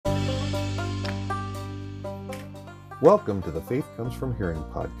Welcome to the Faith Comes From Hearing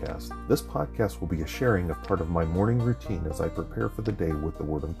podcast. This podcast will be a sharing of part of my morning routine as I prepare for the day with the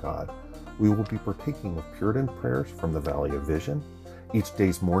Word of God. We will be partaking of Puritan prayers from the Valley of Vision, each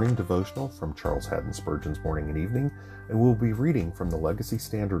day's morning devotional from Charles Haddon Spurgeon's Morning and Evening, and we'll be reading from the Legacy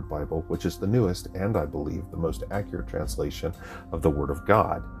Standard Bible, which is the newest and, I believe, the most accurate translation of the Word of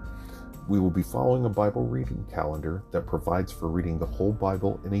God. We will be following a Bible reading calendar that provides for reading the whole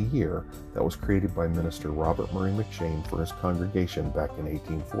Bible in a year that was created by Minister Robert Murray McCheyne for his congregation back in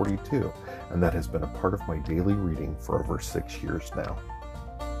 1842, and that has been a part of my daily reading for over 6 years now.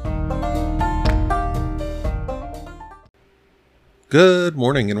 Good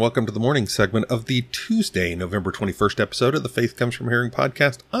morning and welcome to the morning segment of the Tuesday, November 21st episode of the Faith Comes From Hearing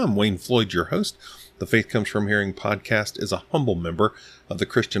podcast. I'm Wayne Floyd, your host. The Faith Comes From Hearing podcast is a humble member of the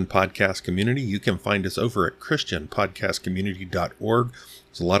Christian podcast community. You can find us over at christianpodcastcommunity.org.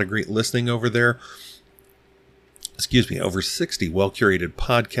 There's a lot of great listening over there. Over 60 well-curated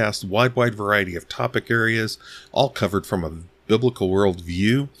podcasts, wide variety of topic areas, all covered from a biblical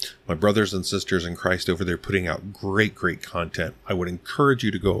worldview. My brothers and sisters in Christ over there putting out great content. I would encourage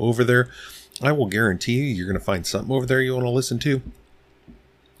you to go over there. I will guarantee you're going to find something over there you want to listen to.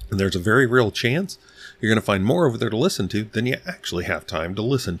 And there's a very real chance you're going to find more over there to listen to than you actually have time to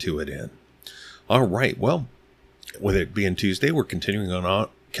listen to it in. All right, well, with it being Tuesday, we're continuing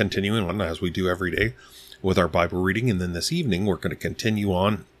on as we do every day with our Bible reading. And then this evening, we're going to continue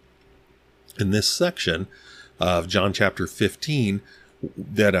on in this section of John chapter 15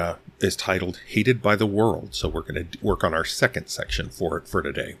 that is titled Hated by the World. So we're going to work on our second section for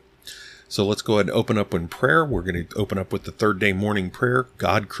today. So let's go ahead and open up in prayer. We're going to open up with the third day morning prayer,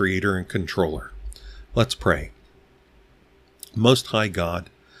 God, Creator and Controller. Let's pray. Most High God,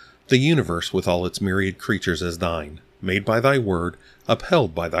 the universe with all its myriad creatures is thine, made by thy word,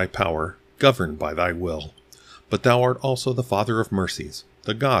 upheld by thy power, governed by thy will. But thou art also the Father of mercies,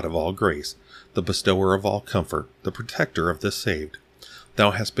 the God of all grace, the bestower of all comfort, the protector of the saved.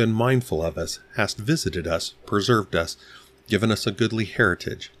 Thou hast been mindful of us, hast visited us, preserved us, given us a goodly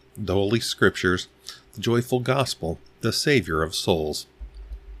heritage, the Holy Scriptures, the joyful gospel, the Savior of souls.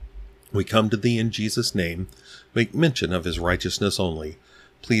 We come to thee in Jesus' name, make mention of his righteousness only,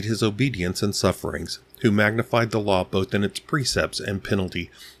 plead his obedience and sufferings, who magnified the law both in its precepts and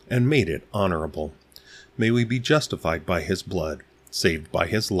penalty, and made it honorable. May we be justified by his blood, saved by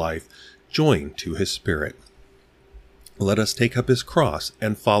his life, joined to his Spirit. Let us take up his cross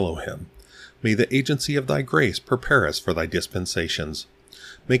and follow him. May the agency of thy grace prepare us for thy dispensations.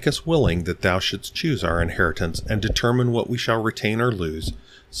 Make us willing that thou shouldst choose our inheritance and determine what we shall retain or lose,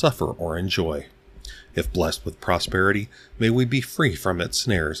 suffer or enjoy. If blessed with prosperity, may we be free from its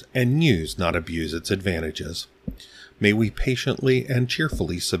snares and use, not abuse its advantages. May we patiently and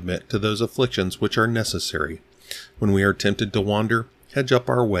cheerfully submit to those afflictions which are necessary. When we are tempted to wander, hedge up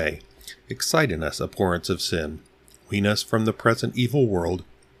our way. Excite in us abhorrence of sin. Wean us from the present evil world.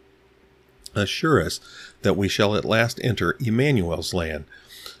 Assure us that we shall at last enter Emmanuel's land,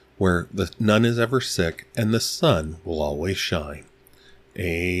 where none is ever sick and the sun will always shine.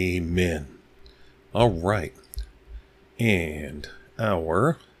 Amen. All right. And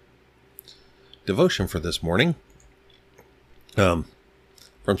our devotion for this morning, from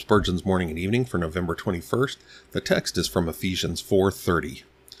Spurgeon's Morning and Evening for November 21st, the text is from Ephesians 4:30.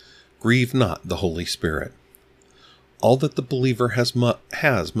 Grieve not the Holy Spirit. All that the believer has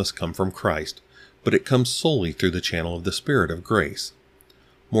must come from Christ, but it comes solely through the channel of the Spirit of grace.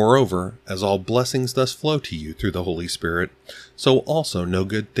 Moreover, as all blessings thus flow to you through the Holy Spirit, so also no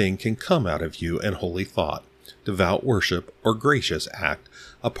good thing can come out of you in holy thought, devout worship, or gracious act,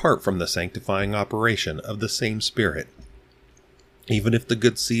 apart from the sanctifying operation of the same Spirit. Even if the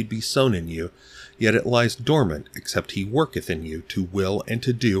good seed be sown in you, yet it lies dormant, except he worketh in you to will and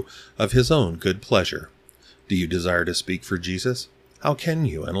to do of his own good pleasure. Do you desire to speak for Jesus? How can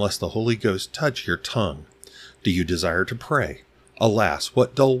you, unless the Holy Ghost touch your tongue? Do you desire to pray? Alas,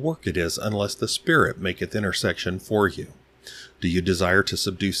 what dull work it is, unless the Spirit maketh intercession for you. Do you desire to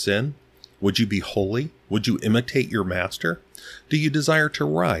subdue sin? Would you be holy? Would you imitate your Master? Do you desire to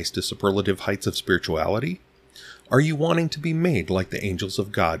rise to superlative heights of spirituality? Are you wanting to be made like the angels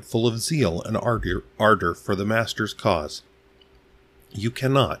of God, full of zeal and ardor for the Master's cause? You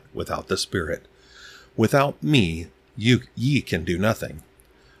cannot without the Spirit. Without me, ye can do nothing.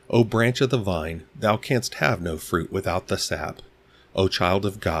 O branch of the vine, thou canst have no fruit without the sap. O child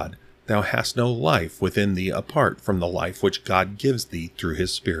of God, thou hast no life within thee apart from the life which God gives thee through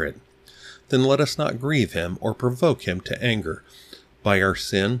his Spirit. Then let us not grieve him or provoke him to anger. By our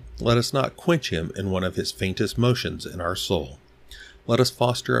sin, let us not quench him in one of his faintest motions in our soul. Let us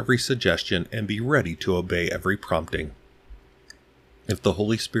foster every suggestion and be ready to obey every prompting. If the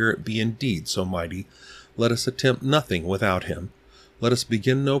Holy Spirit be indeed so mighty, let us attempt nothing without him. Let us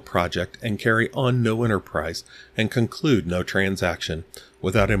begin no project and carry on no enterprise and conclude no transaction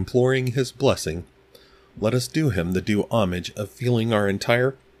without imploring his blessing. Let us do him the due homage of feeling our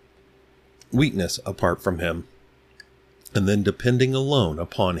entire weakness apart from him, and then depending alone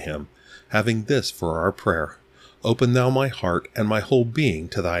upon him, having this for our prayer: open thou my heart and my whole being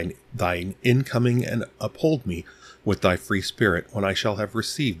to thine incoming, and uphold me with thy free spirit when I shall have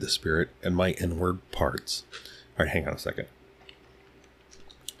received the Spirit in my inward parts. All right, hang on a second.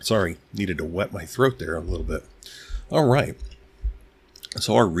 Sorry, needed to wet my throat there a little bit. All right,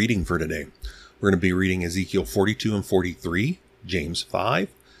 so our reading for today, we're going to be reading Ezekiel 42 and 43, James 5,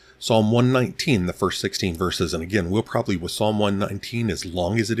 Psalm 119, the first 16 verses. And again, we'll probably, with Psalm 119, as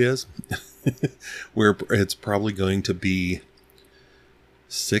long as it is, it's probably going to be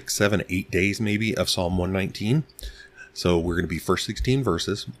 6, 7, 8 days maybe of Psalm 119. So we're going to be first 16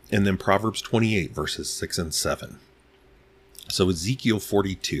 verses, and then Proverbs 28 verses 6 and 7. So Ezekiel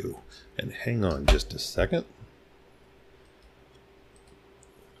 42, and hang on just a second.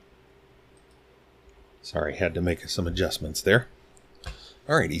 Sorry, had to make some adjustments there.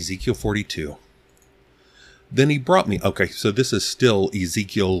 All right, Ezekiel 42. Then he brought me, okay, so this is still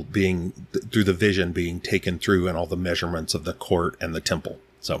Ezekiel being, through the vision being taken through and all the measurements of the court and the temple.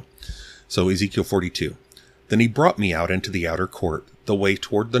 So Ezekiel 42. Then he brought me out into the outer court, the way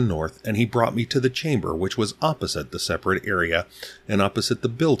toward the north, and he brought me to the chamber which was opposite the separate area, and opposite the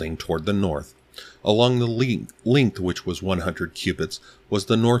building toward the north. Along the length, which was 100 cubits, was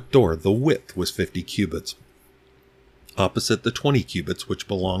the north door. The width was 50 cubits. Opposite the 20 cubits which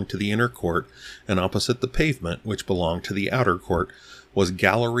belonged to the inner court, and opposite the pavement which belonged to the outer court, was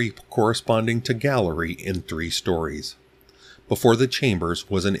gallery corresponding to gallery in 3 stories. Before the chambers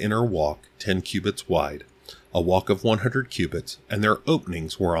was an inner walk 10 cubits wide, a walk of 100 cubits, and their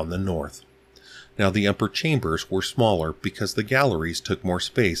openings were on the north. Now the upper chambers were smaller, because the galleries took more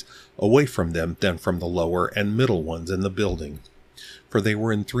space away from them than from the lower and middle ones in the building. For they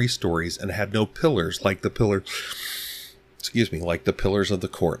were in 3 stories, and had no pillars like the pillars of the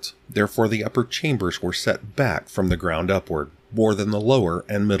courts. Therefore the upper chambers were set back from the ground upward, more than the lower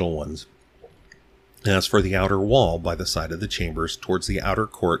and middle ones. As for the outer wall by the side of the chambers, towards the outer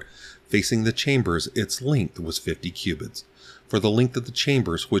court, facing the chambers, its length was 50 cubits. For the length of the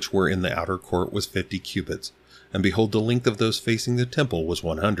chambers which were in the outer court was 50 cubits. And behold, the length of those facing the temple was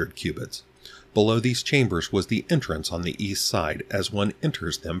 100 cubits. Below these chambers was the entrance on the east side, as one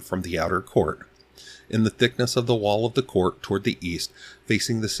enters them from the outer court. In the thickness of the wall of the court toward the east,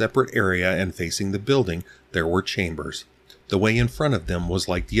 facing the separate area and facing the building, there were chambers. The way in front of them was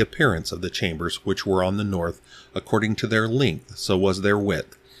like the appearance of the chambers which were on the north. According to their length, so was their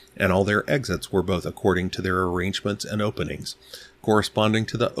width. And all their exits were both according to their arrangements and openings, corresponding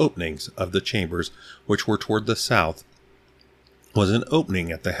to the openings of the chambers which were toward the south, was an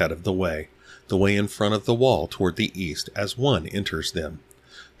opening at the head of the way in front of the wall toward the east, as one enters them.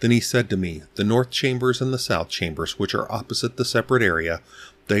 Then he said to me, the north chambers and the south chambers, which are opposite the separate area,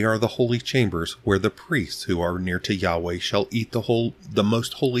 they are the holy chambers, where the priests who are near to Yahweh shall eat the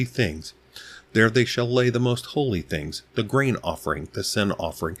most holy things. There they shall lay the most holy things, the grain offering, the sin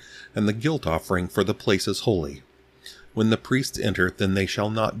offering, and the guilt offering for the places holy. When the priests enter, then they shall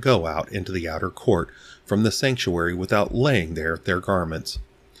not go out into the outer court from the sanctuary without laying there their garments,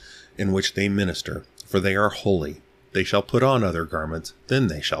 in which they minister, for they are holy. They shall put on other garments, then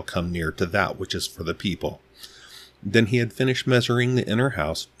they shall come near to that which is for the people. Then he had finished measuring the inner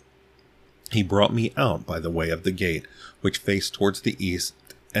house. He brought me out by the way of the gate, which faced towards the east,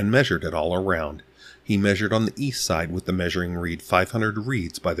 and measured it all around. He measured on the east side with the measuring reed 500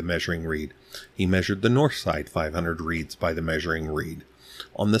 reeds by the measuring reed. He measured the north side 500 reeds by the measuring reed.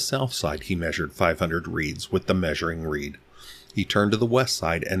 On the south side he measured 500 reeds with the measuring reed. He turned to the west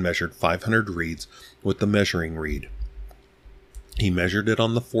side and measured 500 reeds with the measuring reed. He measured it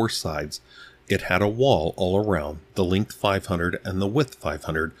on the 4 sides. It had a wall all around, the length 500 and the width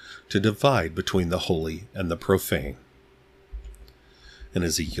 500, to divide between the holy and the profane. In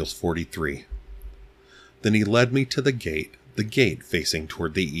Ezekiel 43. Then he led me to the gate facing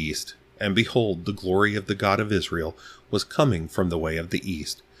toward the east. And behold, the glory of the God of Israel was coming from the way of the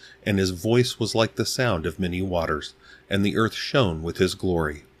east, and his voice was like the sound of many waters, and the earth shone with his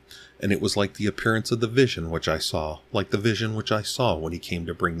glory. And it was like the appearance of the vision which I saw, like the vision which I saw when he came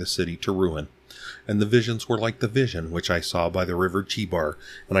to bring the city to ruin. And the visions were like the vision which I saw by the river Chebar,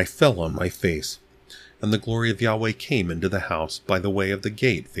 and I fell on my face. And the glory of Yahweh came into the house by the way of the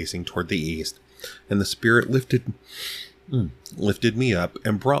gate facing toward the east. And the Spirit lifted lifted me up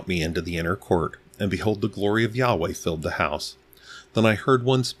and brought me into the inner court, and behold, the glory of Yahweh filled the house. Then I heard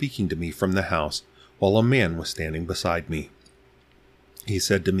one speaking to me from the house, while a man was standing beside me. He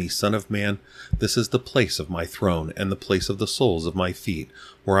said to me, Son of man, this is the place of my throne, and the place of the soles of my feet,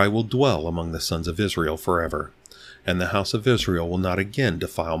 where I will dwell among the sons of Israel forever. And the house of Israel will not again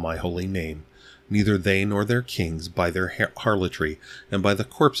defile my holy name, neither they nor their kings, by their harlotry, and by the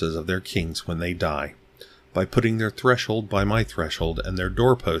corpses of their kings when they die, by putting their threshold by my threshold, and their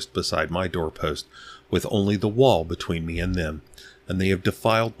doorpost beside my doorpost, with only the wall between me and them. And they have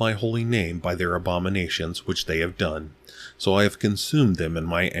defiled my holy name by their abominations which they have done. So I have consumed them in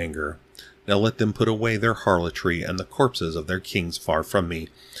my anger. Now let them put away their harlotry and the corpses of their kings far from me,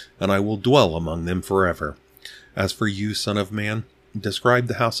 and I will dwell among them forever. As for you, son of man, describe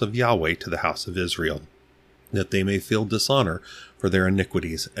the house of Yahweh to the house of Israel, that they may feel dishonor for their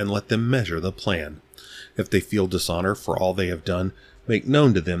iniquities, and let them measure the plan. If they feel dishonor for all they have done, make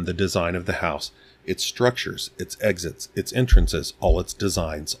known to them the design of the house, its structures, its exits, its entrances, all its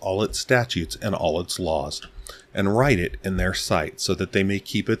designs, all its statutes, and all its laws, and write it in their sight, so that they may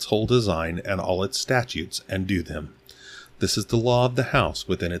keep its whole design and all its statutes, and do them. This is the law of the house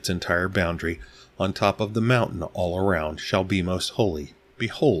within its entire boundary, on top of the mountain all around, shall be most holy.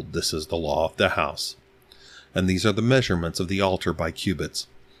 Behold, this is the law of the house. And these are the measurements of the altar by cubits,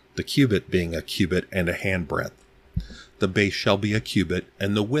 the cubit being a cubit and a handbreadth. The base shall be a cubit,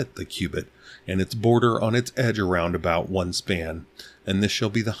 and the width a cubit, and its border on its edge around about 1 span. And this shall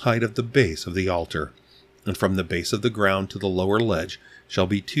be the height of the base of the altar. And from the base of the ground to the lower ledge shall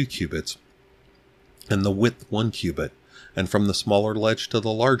be 2 cubits, and the width 1 cubit. And from the smaller ledge to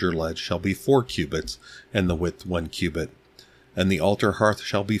the larger ledge shall be 4 cubits, and the width 1 cubit. And the altar hearth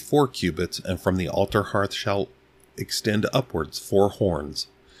shall be 4 cubits, and from the altar hearth shall extend upwards 4 horns.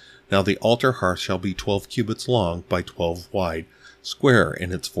 Now the altar hearth shall be 12 cubits long by 12 wide, square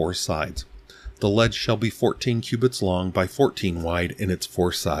in its 4 sides. The ledge shall be 14 cubits long by 14 wide in its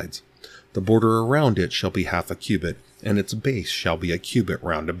 4 sides. The border around it shall be half a cubit, and its base shall be a cubit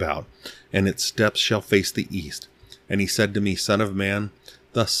round about, and its steps shall face the east. And he said to me, Son of man,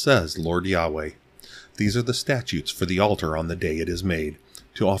 thus says Lord Yahweh, these are the statutes for the altar on the day it is made,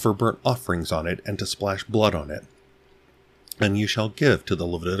 to offer burnt offerings on it, and to splash blood on it. And you shall give to the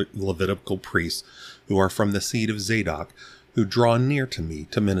Levitical priests, who are from the seed of Zadok, who draw near to me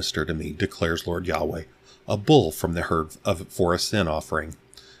to minister to me, declares Lord Yahweh, a bull from the herd for a sin offering.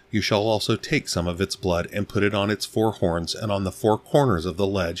 You shall also take some of its blood and put it on its 4 horns, and on the 4 corners of the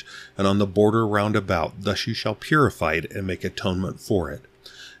ledge, and on the border round about. Thus you shall purify it and make atonement for it.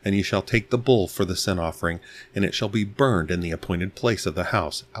 And you shall take the bull for the sin offering, and it shall be burned in the appointed place of the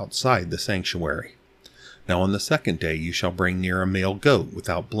house, outside the sanctuary. Now on the 2nd day you shall bring near a male goat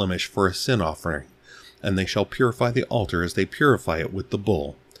without blemish for a sin offering, and they shall purify the altar as they purify it with the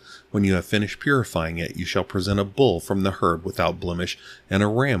bull. When you have finished purifying it, you shall present a bull from the herd without blemish, and a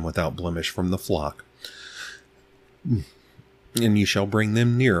ram without blemish from the flock. And you shall bring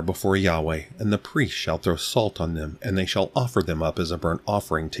them near before Yahweh, and the priest shall throw salt on them, and they shall offer them up as a burnt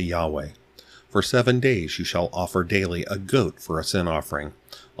offering to Yahweh. For 7 days you shall offer daily a goat for a sin offering.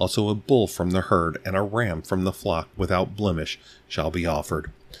 Also a bull from the herd, and a ram from the flock without blemish shall be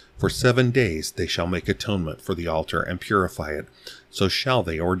offered. For 7 days they shall make atonement for the altar and purify it, so shall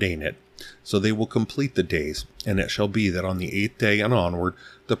they ordain it. So they will complete the days, and it shall be that on the 8th day and onward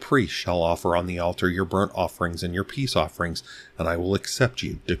the priest shall offer on the altar your burnt offerings and your peace offerings, and I will accept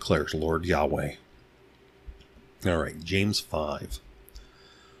you, declares Lord Yahweh. Alright, James 5.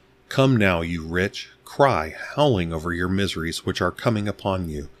 Come now, you rich, cry, howling over your miseries which are coming upon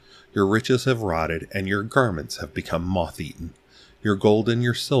you. Your riches have rotted, and your garments have become moth-eaten. Your gold and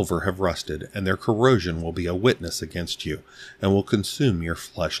your silver have rusted, and their corrosion will be a witness against you, and will consume your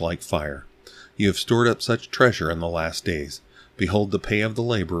flesh like fire. You have stored up such treasure in the last days. Behold the pay of the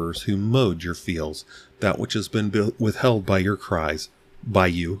laborers who mowed your fields, that which has been withheld by you cries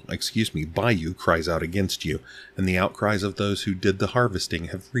out against you, and the outcries of those who did the harvesting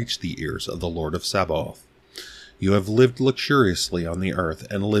have reached the ears of the Lord of Sabaoth. You have lived luxuriously on the earth,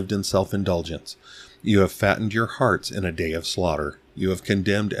 and lived in self-indulgence. You have fattened your hearts in a day of slaughter. You have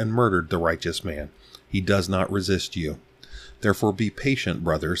condemned and murdered the righteous man. He does not resist you. Therefore be patient,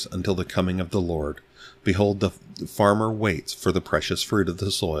 brothers, until the coming of the Lord. Behold, the farmer waits for the precious fruit of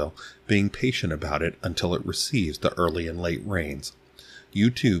the soil, being patient about it until it receives the early and late rains. You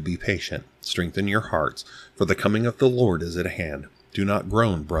too be patient, strengthen your hearts, for the coming of the Lord is at hand. Do not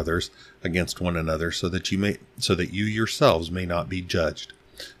groan, brothers, against one another, so that you yourselves may not be judged.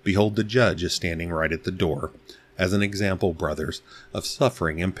 Behold, the judge is standing right at the door. As an example, brothers, of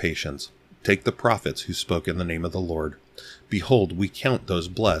suffering and patience, take the prophets who spoke in the name of the Lord. Behold, we count those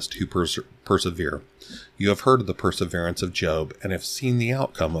blessed who persevere. You have heard of the perseverance of Job, and have seen the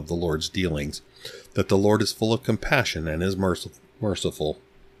outcome of the Lord's dealings, that the Lord is full of compassion and is merciful.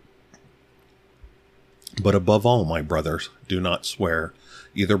 But above all, my brothers, do not swear,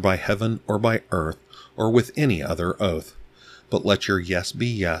 either by heaven or by earth, or with any other oath. But let your yes be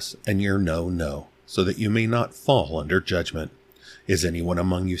yes, and your no, no, so that you may not fall under judgment. Is anyone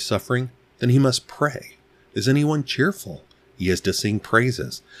among you suffering? Then he must pray. Is anyone cheerful? He is to sing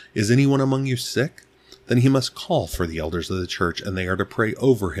praises. Is anyone among you sick? Then he must call for the elders of the church, and they are to pray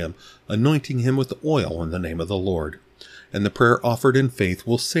over him, anointing him with oil in the name of the Lord. And the prayer offered in faith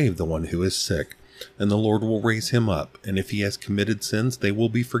will save the one who is sick, and the Lord will raise him up, and if he has committed sins, they will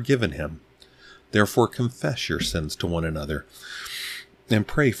be forgiven him. Therefore confess your sins to one another, and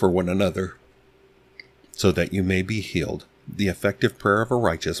pray for one another, so that you may be healed. The effective prayer of a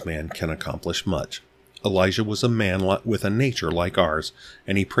righteous man can accomplish much. Elijah was a man with a nature like ours,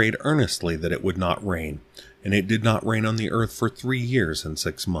 and he prayed earnestly that it would not rain, and it did not rain on the earth for 3 years and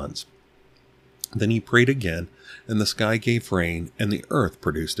 6 months. Then he prayed again, and the sky gave rain, and the earth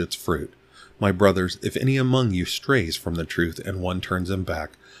produced its fruit. My brothers, if any among you strays from the truth, and one turns him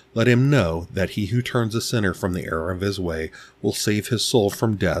back, let him know that he who turns a sinner from the error of his way will save his soul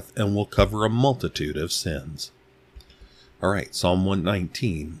from death, and will cover a multitude of sins. All right, Psalm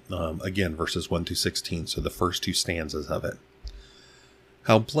 119, again, verses 1 through 16, so the first 2 stanzas of it.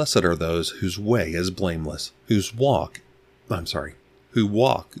 How blessed are those whose way is blameless, who walk in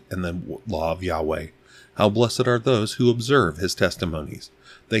the law of Yahweh. How blessed are those who observe his testimonies.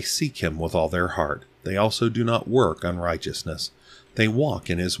 They seek him with all their heart. They also do not work unrighteousness. They walk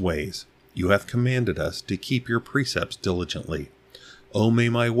in his ways. You have commanded us to keep your precepts diligently. O may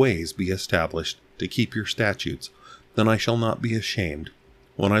my ways be established, to keep your statutes. Then I shall not be ashamed.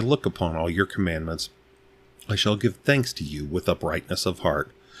 When I look upon all your commandments, I shall give thanks to you with uprightness of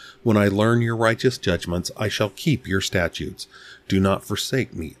heart. When I learn your righteous judgments, I shall keep your statutes. Do not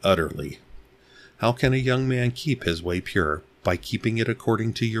forsake me utterly. How can a young man keep his way pure? By keeping it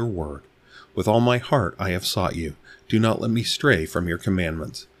according to your word. With all my heart I have sought you. Do not let me stray from your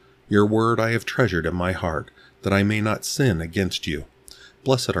commandments. Your word I have treasured in my heart, that I may not sin against you.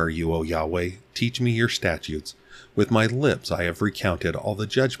 Blessed are you, O Yahweh. Teach me your statutes. With my lips I have recounted all the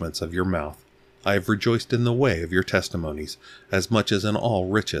judgments of your mouth. I have rejoiced in the way of your testimonies, as much as in all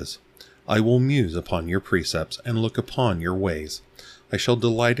riches. I will muse upon your precepts, and look upon your ways. I shall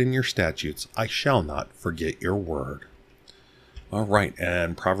delight in your statutes. I shall not forget your word. All right,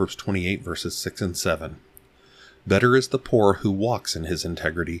 and Proverbs 28, verses 6 and 7. Better is the poor who walks in his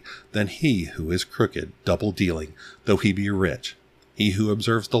integrity than he who is crooked, double-dealing, though he be rich. He who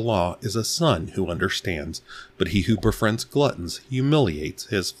observes the law is a son who understands, but he who befriends gluttons humiliates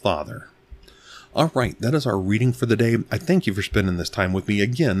his father. All right, that is our reading for the day. I thank you for spending this time with me.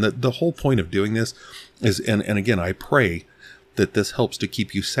 Again, the whole point of doing this is, and again, I pray that this helps to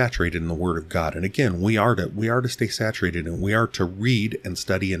keep you saturated in the Word of God. And again, we are to stay saturated, and we are to read and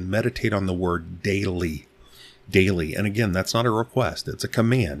study and meditate on the Word daily. And again, that's not a request; it's a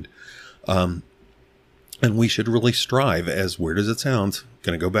command. And we should really strive, as weird as it sounds,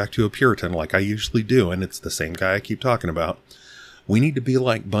 going to go back to a Puritan like I usually do, and it's the same guy I keep talking about. We need to be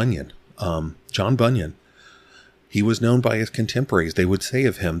like Bunyan, John Bunyan. He was known by his contemporaries. They would say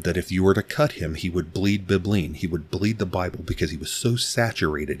of him that if you were to cut him, he would bleed Bibline. He would bleed the Bible because he was so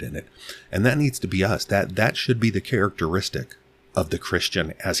saturated in it. And that needs to be us. That should be the characteristic of the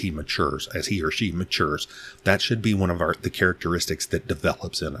Christian as he matures, as he or she matures. That should be one of the characteristics that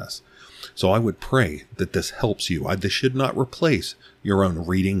develops in us. So I would pray that this helps you. This should not replace your own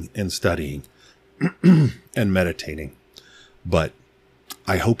reading and studying and meditating, but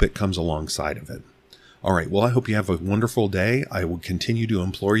I hope it comes alongside of it. All right, well, I hope you have a wonderful day. I will continue to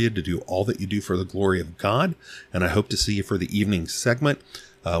implore you to do all that you do for the glory of God, and I hope to see you for the evening segment.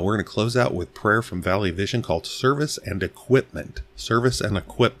 We're going to close out with prayer from Valley Vision called Service and Equipment. Service and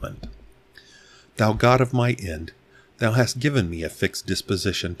Equipment. Thou God of my end, Thou hast given me a fixed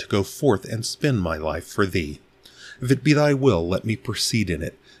disposition to go forth and spend my life for Thee. If it be Thy will, let me proceed in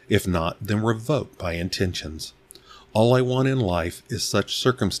it. If not, then revoke my intentions. All I want in life is such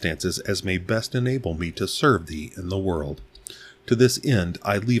circumstances as may best enable me to serve Thee in the world. To this end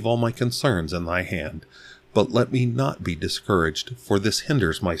I leave all my concerns in Thy hand, but let me not be discouraged, for this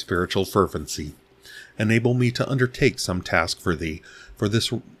hinders my spiritual fervency. Enable me to undertake some task for Thee, for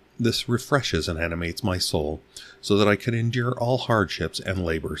this refreshes and animates my soul, so that I can endure all hardships and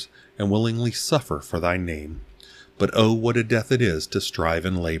labors, and willingly suffer for Thy name. But oh, what a death it is to strive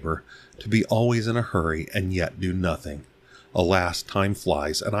and labor, to be always in a hurry and yet do nothing. Alas, time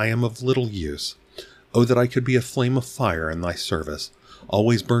flies, and I am of little use. Oh, that I could be a flame of fire in thy service,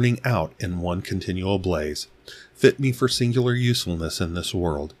 always burning out in one continual blaze. Fit me for singular usefulness in this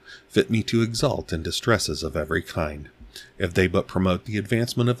world. Fit me to exalt in distresses of every kind. If they but promote the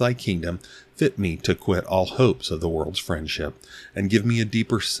advancement of thy kingdom, fit me to quit all hopes of the world's friendship, and give me a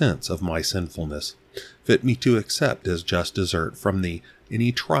deeper sense of my sinfulness. Fit me to accept as just desert from thee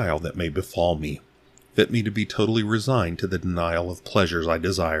any trial that may befall me. Fit me to be totally resigned to the denial of pleasures I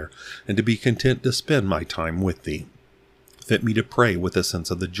desire, and to be content to spend my time with thee. Fit me to pray with a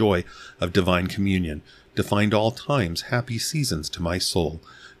sense of the joy of divine communion, to find all times happy seasons to my soul,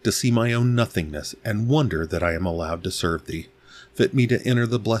 to see my own nothingness, and wonder that I am allowed to serve thee. Fit me to enter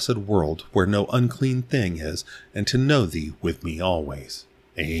the blessed world, where no unclean thing is, and to know thee with me always.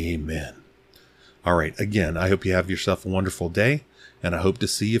 Amen. All right, again, I hope you have yourself a wonderful day, and I hope to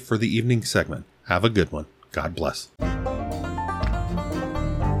see you for the evening segment. Have a good one. God bless.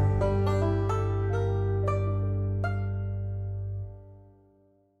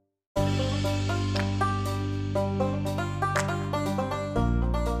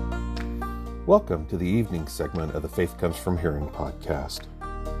 Welcome to the evening segment of the Faith Comes From Hearing podcast.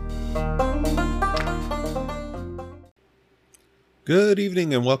 Good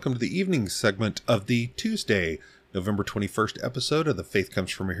evening and welcome to the evening segment of the Tuesday, November 21st episode of the Faith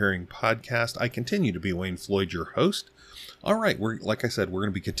Comes From Hearing podcast. I continue to be Wayne Floyd, your host. All right, like I said, we're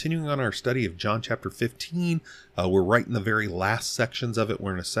going to be continuing on our study of John chapter 15. We're right in the very last sections of it.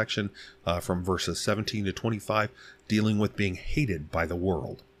 We're in a section from verses 17 to 25 dealing with being hated by the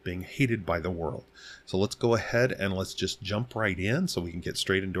world. Being hated by the world. So let's go ahead and let's just jump right in so we can get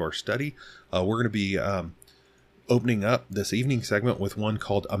straight into our study. We're going to be opening up this evening segment with one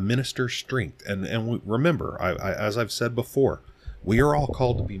called A Minister's Strength. And remember, as I've said before, we are all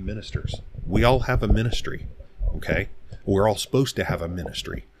called to be ministers. We all have a ministry, okay? We're all supposed to have a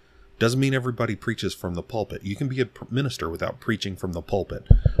ministry. Doesn't mean everybody preaches from the pulpit. You can be a minister without preaching from the pulpit.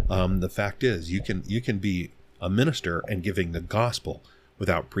 The fact is, you can be a minister and giving the gospel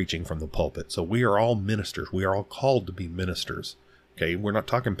without preaching from the pulpit. So we are all ministers. We are all called to be ministers. Okay, we're not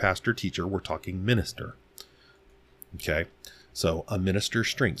talking pastor, teacher, we're talking minister. Okay, so a minister's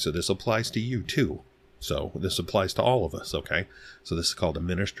strength. So this applies to you too. So this applies to all of us, okay? So this is called a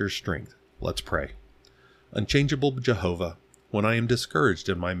minister's strength. Let's pray. Unchangeable Jehovah, when I am discouraged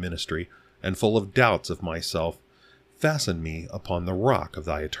in my ministry and full of doubts of myself, fasten me upon the rock of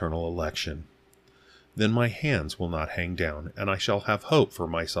thy eternal election. Then my hands will not hang down, and I shall have hope for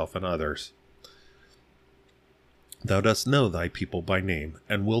myself and others. Thou dost know thy people by name,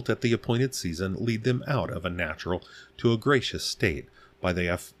 and wilt at the appointed season lead them out of a natural to a gracious state by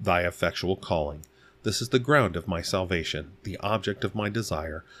thy effectual calling. This is the ground of my salvation, the object of my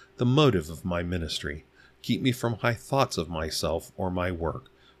desire, the motive of my ministry. Keep me from high thoughts of myself or my work,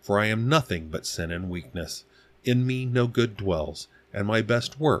 for I am nothing but sin and weakness. In me no good dwells, and my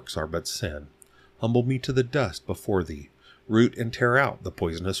best works are but sin. Humble me to the dust before thee. Root and tear out the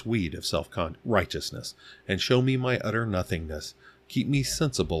poisonous weed of self-righteousness, and show me my utter nothingness. Keep me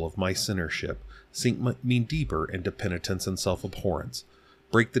sensible of my sinnership. Sink me deeper into penitence and self-abhorrence.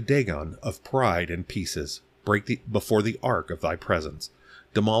 Break the Dagon of pride in pieces. Before the ark of thy presence.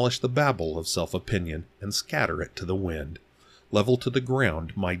 Demolish the Babel of self-opinion, and scatter it to the wind. Level to the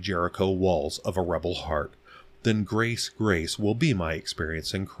ground my Jericho walls of a rebel heart. Then grace, grace will be my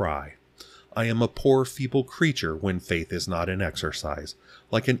experience and cry. I am a poor, feeble creature when faith is not in exercise,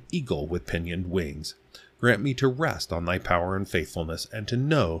 like an eagle with pinioned wings. Grant me to rest on thy power and faithfulness, and to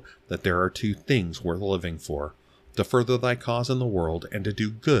know that there are two things worth living for, to further thy cause in the world, and to do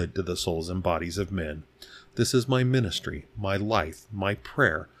good to the souls and bodies of men. This is my ministry, my life, my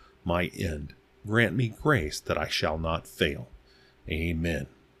prayer, my end. Grant me grace that I shall not fail. Amen.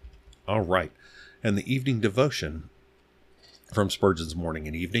 All right. And the evening devotion from Spurgeon's Morning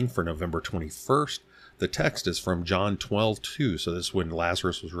and Evening for November 21st. The text is from John 12:2. So this is when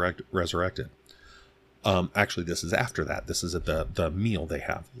Lazarus was resurrected. Actually, this is after that. This is at the meal they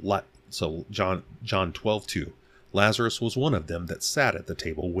have. So John 12:2. Lazarus was one of them that sat at the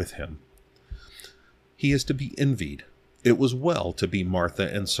table with him. He is to be envied. It was well to be Martha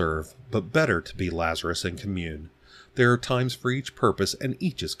and serve, but better to be Lazarus and commune. There are times for each purpose, and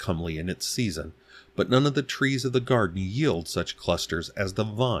each is comely in its season. But none of the trees of the garden yield such clusters as the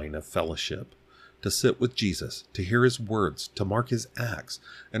vine of fellowship. To sit with Jesus, to hear his words, to mark his acts,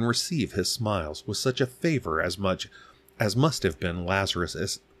 and receive his smiles was such a favor as must have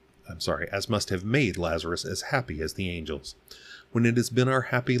made Lazarus as happy as the angels. When it has been our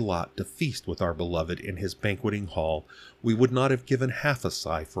happy lot to feast with our beloved in his banqueting hall, we would not have given half a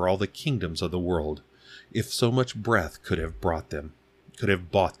sigh for all the kingdoms of the world, if so much breath could have bought them.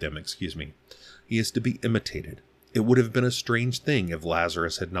 He is to be imitated. It would have been a strange thing if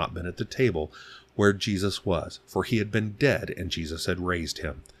Lazarus had not been at the table where Jesus was, for he had been dead and Jesus had raised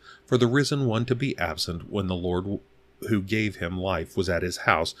him. For the risen one to be absent when the Lord who gave him life was at his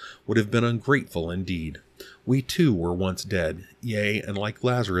house would have been ungrateful indeed. We too were once dead, yea, and like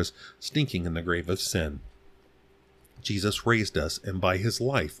Lazarus, stinking in the grave of sin. Jesus raised us, and by his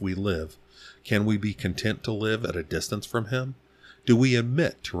life we live. Can we be content to live at a distance from him? Do we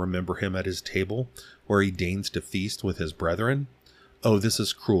admit to remember him at his table, where he deigns to feast with his brethren? Oh, this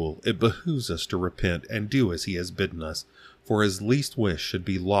is cruel. It behooves us to repent and do as he has bidden us, for his least wish should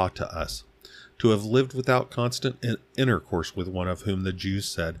be law to us. To have lived without constant intercourse with one of whom the Jews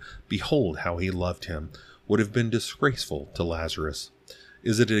said, "Behold how he loved him," would have been disgraceful to Lazarus.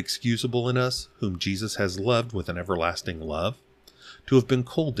 Is it excusable in us, whom Jesus has loved with an everlasting love? To have been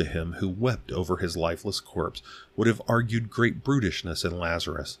cold to him who wept over his lifeless corpse would have argued great brutishness in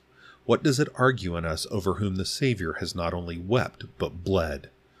Lazarus. What does it argue in us over whom the Savior has not only wept, but bled?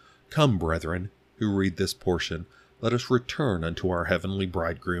 Come, brethren, who read this portion, let us return unto our heavenly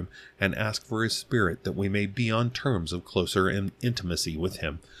bridegroom and ask for his Spirit, that we may be on terms of closer intimacy with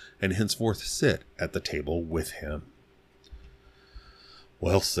him, and henceforth sit at the table with him.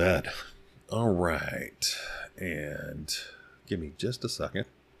 Well said. All right. And give me just a second.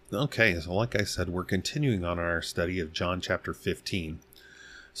 Okay, so like I said, we're continuing on our study of John chapter 15.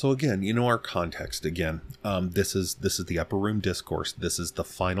 So again, you know our context again. This is the upper room discourse. This is the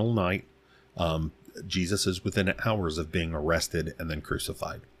final night. Jesus is within hours of being arrested and then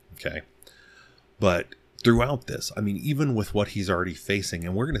crucified. Okay. But throughout this, I mean, even with what he's already facing,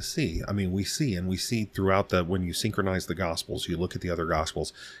 and we're going to see, I mean, we see throughout when you synchronize the Gospels, you look at the other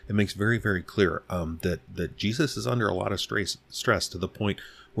Gospels, it makes very, very clear that Jesus is under a lot of stress to the point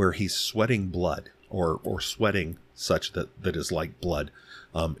where he's sweating blood or sweating such that is like blood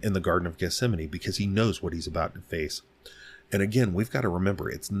in the Garden of Gethsemane, because he knows what he's about to face. And again, we've got to remember,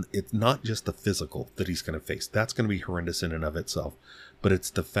 it's not just the physical that he's going to face. That's going to be horrendous in and of itself. But it's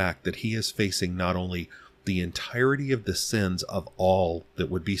the fact that he is facing not only the entirety of the sins of all that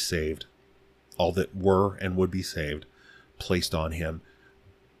would be saved, all that were and would be saved, placed on him,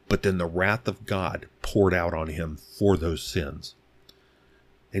 but then the wrath of God poured out on him for those sins.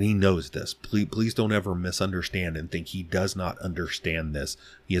 And he knows this. Please don't ever misunderstand and think he does not understand this.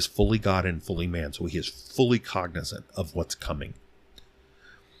 He is fully God and fully man, so he is fully cognizant of what's coming.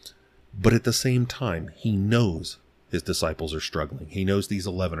 But at the same time, he knows his disciples are struggling. He knows these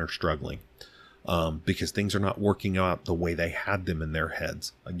 11 are struggling because things are not working out the way they had them in their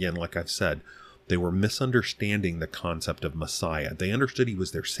heads. Again, like I've said, they were misunderstanding the concept of Messiah. They understood he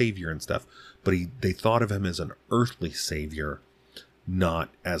was their savior and stuff, but they thought of him as an earthly savior, not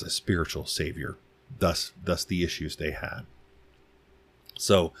as a spiritual savior. Thus the issues they had.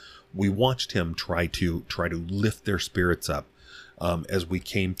 So we watched him try to lift their spirits up as we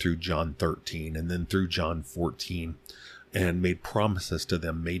came through John 13 and then through John 14, and made promises to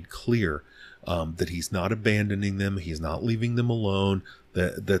them, made clear that he's not abandoning them, he's not leaving them alone,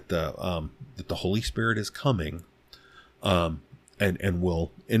 that the Holy Spirit is coming and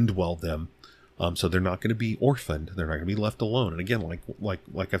will indwell them. So they're not going to be orphaned. They're not going to be left alone. And again,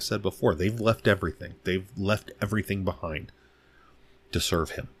 like I've said before, they've left everything. They've left everything behind to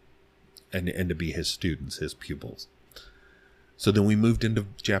serve him and to be his students, his pupils. So then we moved into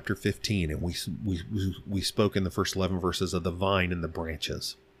chapter 15, and we spoke in the first 11 verses of the vine and the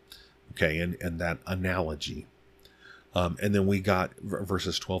branches. Okay, and that analogy. And then we got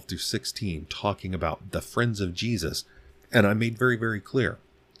verses 12 through 16 talking about the friends of Jesus. And I made very, very clear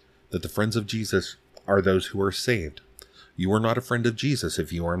that the friends of Jesus are those who are saved. You are not a friend of Jesus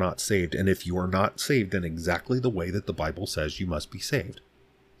if you are not saved. And if you are not saved in exactly the way that the Bible says you must be saved.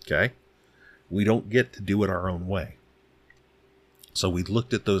 Okay? We don't get to do it our own way. So we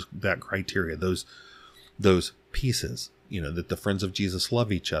looked at that criteria, those pieces, that the friends of Jesus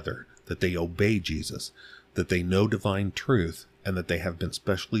love each other, that they obey Jesus, that they know divine truth, and that they have been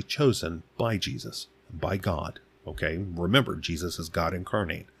specially chosen by Jesus, by God. Okay? Remember, Jesus is God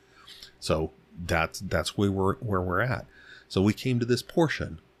incarnate. So that's where we're at. So we came to this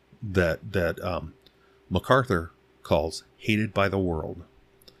portion that MacArthur calls hated by the world.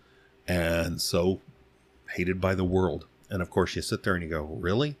 And so hated by the world. And of course you sit there and you go,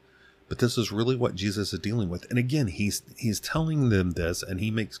 really? But this is really what Jesus is dealing with. And again, he's telling them this, and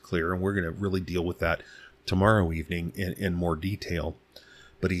he makes clear, and we're going to really deal with that tomorrow evening in more detail.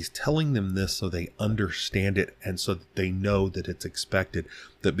 But he's telling them this so they understand it, and so that they know that it's expected,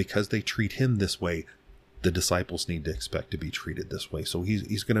 that because they treat him this way, the disciples need to expect to be treated this way. So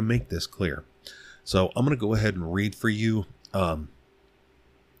he's going to make this clear. So I'm going to go ahead and read for you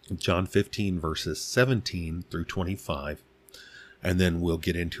John 15, verses 17 through 25, and then we'll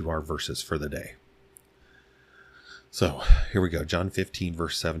get into our verses for the day. So here we go. John 15,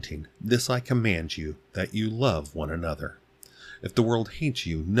 verse 17. This I command you, that you love one another. If the world hates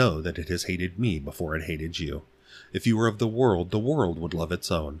you, know that it has hated me before it hated you. If you were of the world would love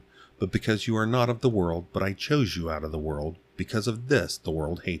its own. But because you are not of the world, but I chose you out of the world, because of this the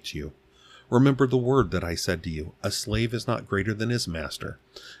world hates you. Remember the word that I said to you, a slave is not greater than his master.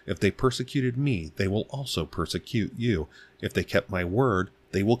 If they persecuted me, they will also persecute you. If they kept my word,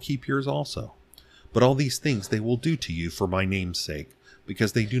 they will keep yours also. But all these things they will do to you for my name's sake,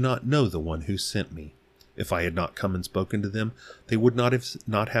 because they do not know the one who sent me. If I had not come and spoken to them, they would not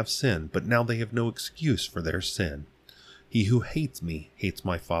have sinned, but now they have no excuse for their sin. He who hates me hates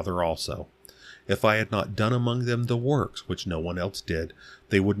my Father also. If I had not done among them the works which no one else did,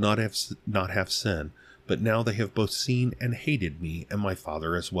 they would not have sin. But now they have both seen and hated me and my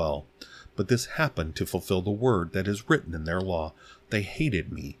Father as well. But this happened to fulfill the word that is written in their law. They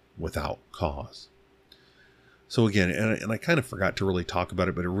hated me without cause. So again, and I kind of forgot to really talk about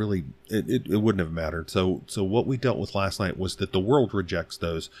it, but it wouldn't have mattered. So what we dealt with last night was that the world rejects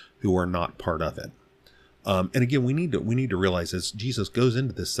those who are not part of it. And again, we need to realize as Jesus goes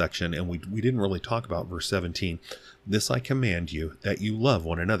into this section, and we didn't really talk about verse 17. This I command you, that you love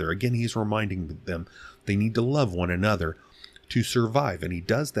one another. Again, he's reminding them they need to love one another to survive. And he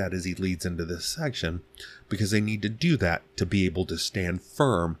does that as he leads into this section, because they need to do that to be able to stand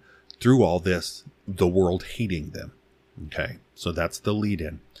firm through all this, the world hating them. Okay, so that's the lead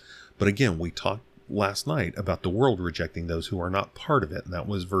in. But again, we talked last night about the world rejecting those who are not part of it. And that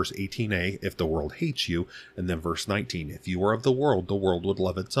was verse 18a, if the world hates you. And then verse 19, if you are of the world would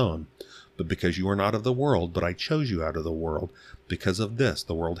love its own. But because you are not of the world, but I chose you out of the world, because of this,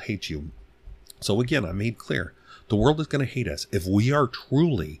 the world hates you. So again, I made clear, the world is going to hate us. If we are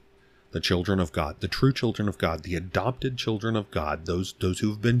truly the children of God, the true children of God, the adopted children of God, those who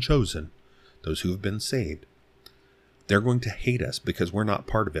have been chosen, those who have been saved, they're going to hate us because we're not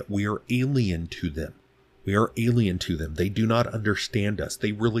part of it. We are alien to them. We are alien to them. They do not understand us.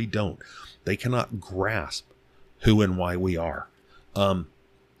 They really don't. They cannot grasp who and why we are.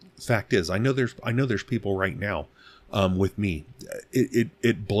 Fact is, I know there's people right now with me.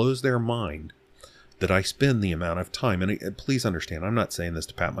 It blows their mind that I spend the amount of time, and please understand, I'm not saying this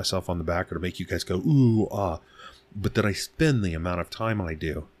to pat myself on the back or to make you guys go, ooh, ah, but that I spend the amount of time I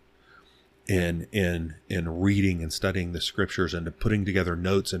do in reading and studying the scriptures and putting together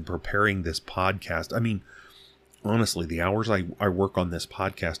notes and preparing this podcast. I mean, honestly, the hours I work on this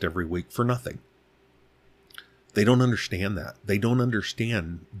podcast every week for nothing. They don't understand that. They don't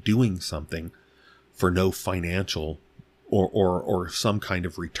understand doing something for no financial or some kind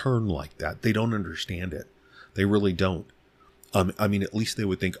of return like that. They don't understand it. They really don't. I mean, at least they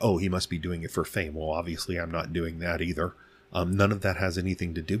would think, oh, he must be doing it for fame. Well, obviously I'm not doing that either. None of that has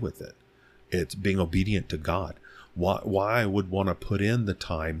anything to do with it. It's being obedient to God. Why I would want to put in the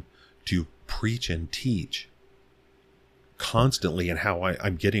time to preach and teach constantly, and how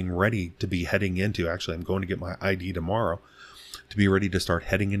I'm getting ready to be heading into, actually, I'm going to get my ID tomorrow to be ready to start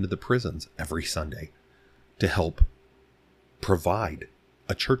heading into the prisons every Sunday to help provide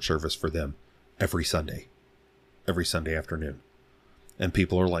a church service for them every Sunday afternoon. And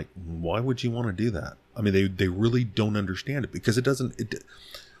people are like, why would you want to do that? I mean, they really don't understand it, because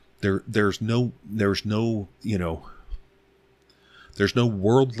there's no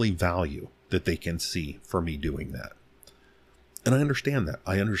worldly value that they can see for me doing that. And I understand that.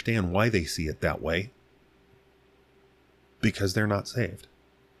 I understand why they see it that way. Because they're not saved.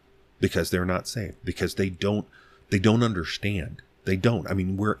 Because they don't understand. They don't. I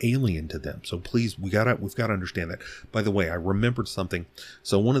mean, we're alien to them. So please, we've got to understand that. By the way, I remembered something.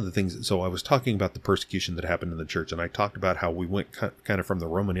 So one of the things, I was talking about the persecution that happened in the church, and I talked about how we went kind of from the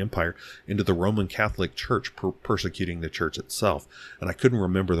Roman Empire into the Roman Catholic Church persecuting the church itself. And I couldn't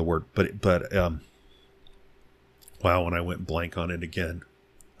remember the word, but wow, and I went blank on it again.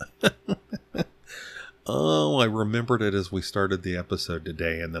 Oh, I remembered it as we started the episode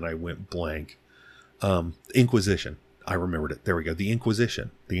today, and then I went blank. Inquisition. I remembered it. There we go. The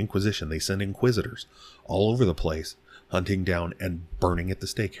Inquisition. They send inquisitors all over the place, hunting down and burning at the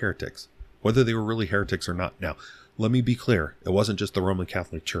stake heretics, whether they were really heretics or not. Now, let me be clear. It wasn't just the Roman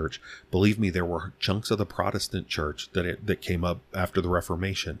Catholic Church. Believe me, there were chunks of the Protestant Church that came up after the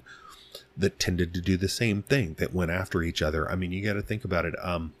Reformation that tended to do the same thing, that went after each other. I mean, you got to think about it.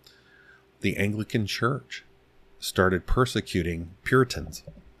 The Anglican Church started persecuting Puritans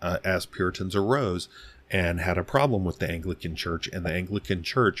as Puritans arose and had a problem with the Anglican Church, and the Anglican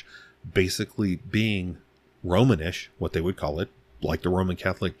Church basically being Romanish, what they would call it, like the Roman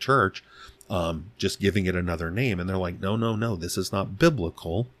Catholic Church, just giving it another name. And they're like, no, this is not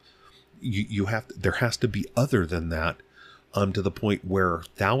biblical. There has to be other than that, to the point where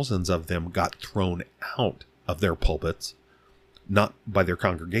thousands of them got thrown out of their pulpits, not by their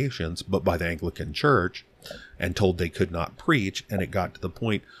congregations, but by the Anglican Church, and told they could not preach. And it got to the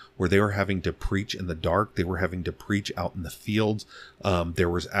point where they were having to preach in the dark. They were having to preach out in the fields. There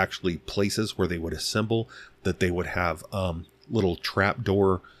was actually places where they would assemble, that they would have little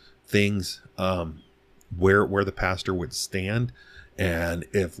trapdoor things where the pastor would stand. And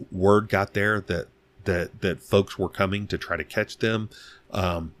if word got there that folks were coming to try to catch them,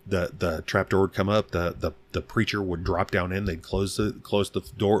 the trapdoor would come up, the preacher would drop down in, they'd close the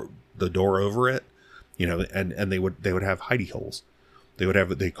door over it, and they would have hidey holes.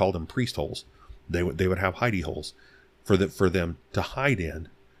 They called them priest holes. They would have hidey holes for them to hide in.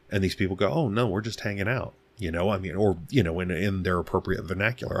 And these people go, oh no, we're just hanging out. In their appropriate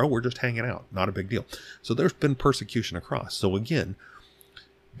vernacular, oh, we're just hanging out, not a big deal. So there's been persecution across. So again,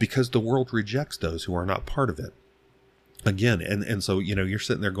 because the world rejects those who are not part of it. Again, and so, you're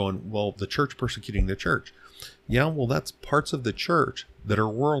sitting there going, well, the church persecuting the church. Yeah, well, that's parts of the church that are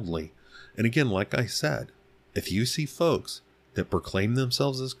worldly. And again, like I said, if you see folks that proclaim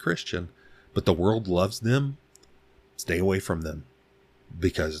themselves as Christian, but the world loves them, stay away from them,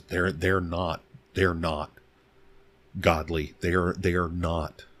 because they're not godly. They are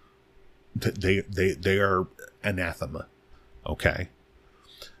not. They are anathema. Okay.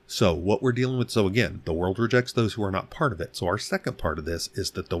 So what we're dealing with, so again, the world rejects those who are not part of it. So our second part of this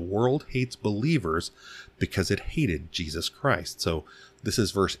is that the world hates believers because it hated Jesus Christ. So this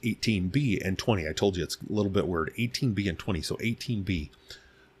is verse 18b and 20. I told you it's a little bit weird. 18b and 20. So 18b,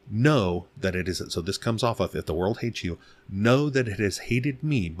 know that it is, so this comes off of, if the world hates you, know that it has hated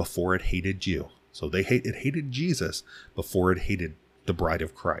me before it hated you. So it hated Jesus before it hated the bride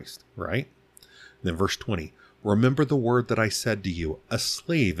of Christ, right? And then verse 20, remember the word that I said to you, a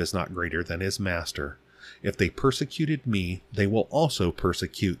slave is not greater than his master. If they persecuted me, they will also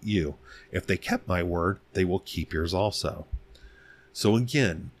persecute you. If they kept my word, they will keep yours also. So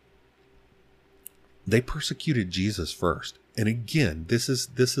again, they persecuted Jesus first. And again, this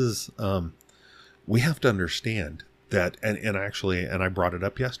is we have to understand that, and I brought it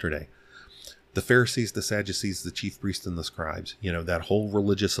up yesterday. The Pharisees, the Sadducees, the chief priests, and the scribes, that whole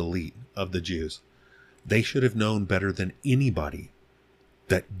religious elite of the Jews, they should have known better than anybody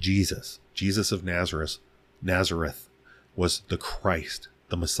that Jesus of Nazareth was the Christ,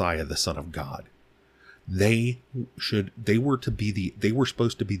 the Messiah, the Son of God. They were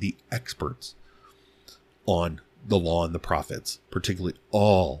supposed to be the experts on the law and the prophets, particularly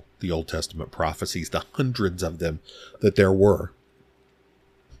all the Old Testament prophecies, the hundreds of them that there were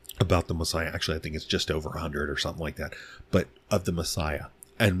about the Messiah. Actually, I think it's just over 100 or something like that, but of the Messiah,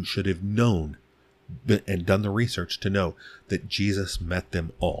 and should have known and done the research to know that Jesus met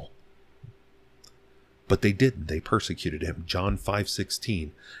them all. But they didn't. They persecuted him. John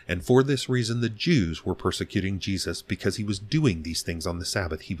 5:16. And for this reason, the Jews were persecuting Jesus, because he was doing these things on the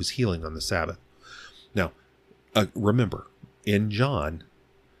Sabbath. He was healing on the Sabbath. Now, remember, in John,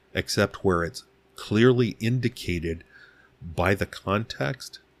 except where it's clearly indicated by the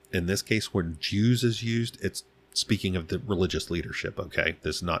context, in this case, when Jews is used, it's speaking of the religious leadership, okay?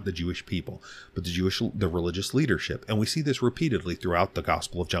 This is not the Jewish people, but the religious leadership. And we see this repeatedly throughout the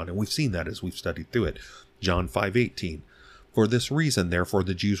Gospel of John, and we've seen that as we've studied through it. John 5:18. For this reason, therefore,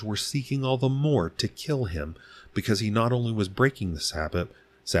 the Jews were seeking all the more to kill him, because he not only was breaking the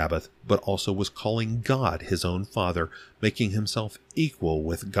Sabbath, but also was calling God his own Father, making himself equal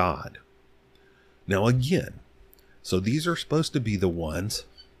with God. Now again, so these are supposed to be the ones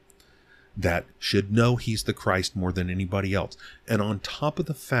that should know he's the Christ more than anybody else. And on top of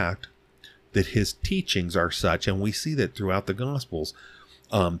the fact that his teachings are such, and we see that throughout the Gospels,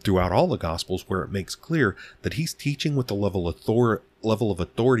 throughout all the Gospels, where it makes clear that he's teaching with the level of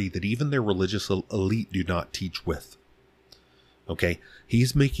authority that even their religious elite do not teach with. Okay?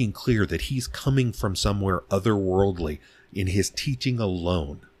 He's making clear that he's coming from somewhere otherworldly in his teaching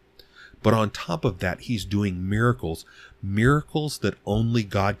alone. But on top of that, he's doing miracles that only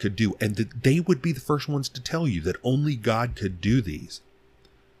God could do. And that they would be the first ones to tell you that only God could do these.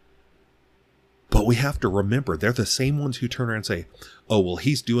 But we have to remember, they're the same ones who turn around and say, oh, well,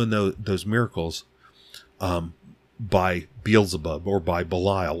 he's doing those miracles by Beelzebub or by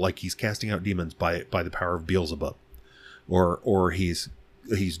Belial, like he's casting out demons by the power of Beelzebub. Or he's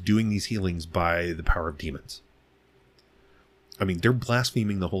doing these healings by the power of demons. I mean, they're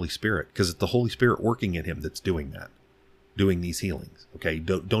blaspheming the Holy Spirit, because it's the Holy Spirit working in him that's doing that, doing these healings. Okay,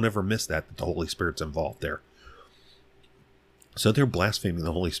 don't ever miss that the Holy Spirit's involved there. So they're blaspheming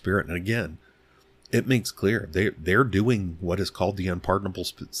the Holy Spirit. And again, it makes clear they're doing what is called the unpardonable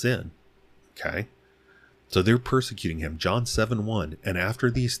sin. Okay. So they're persecuting him. John 7:1. And after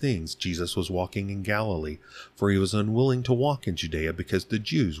these things, Jesus was walking in Galilee, for he was unwilling to walk in Judea because the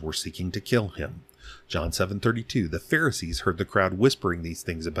Jews were seeking to kill him. John 7:32. The Pharisees heard the crowd whispering these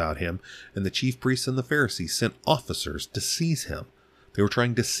things about him, and the chief priests and the Pharisees sent officers to seize him. They were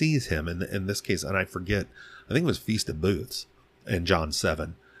trying to seize him in this case, and I think it was Feast of Booths in John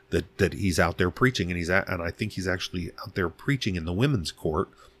 7, that he's out there preaching, and I think he's actually out there preaching in the women's court,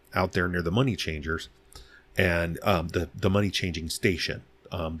 out there near the money changers, and the money changing station,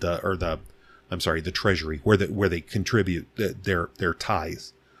 the treasury where they contribute their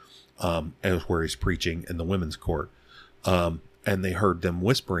tithes, as where he's preaching in the women's court, and they heard them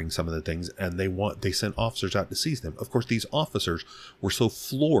whispering some of the things, and they sent officers out to seize them. Of course, these officers were so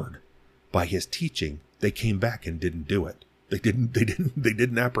floored by his teaching, they came back and didn't do it. They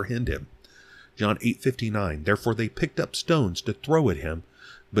didn't apprehend him. John 8:59. Therefore they picked up stones to throw at him,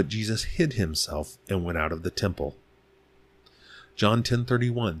 but Jesus hid himself and went out of the temple. John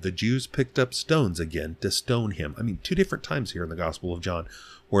 10:31. The Jews picked up stones again to stone him. I mean, 2 different times here in the Gospel of John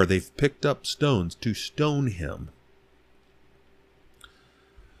where they've picked up stones to stone him.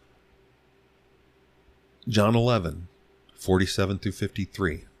 John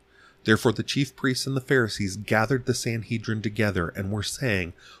 11:47-53. Therefore the chief priests and the Pharisees gathered the Sanhedrin together and were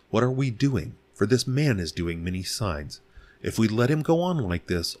saying, "What are we doing? For this man is doing many signs. If we let him go on like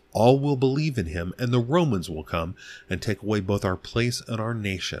this, all will believe in him, and the Romans will come and take away both our place and our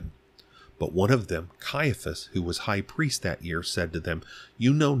nation." But one of them, Caiaphas, who was high priest that year, said to them,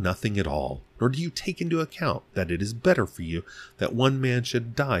 "You know nothing at all, nor do you take into account that it is better for you that one man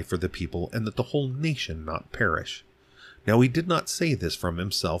should die for the people, and that the whole nation not perish." Now he did not say this from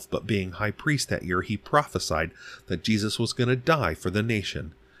himself, but being high priest that year, he prophesied that Jesus was going to die for the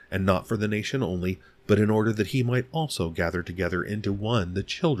nation, and not for the nation only, but in order that he might also gather together into one the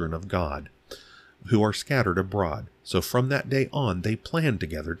children of God, who are scattered abroad. So from that day on, they planned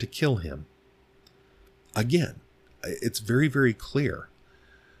together to kill him. Again, it's very, very clear.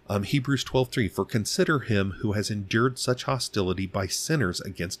 Hebrews 12:3, for consider him who has endured such hostility by sinners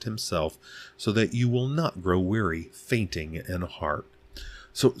against himself, so that you will not grow weary, fainting in heart.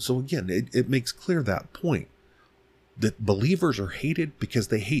 So again, it makes clear that point, that believers are hated because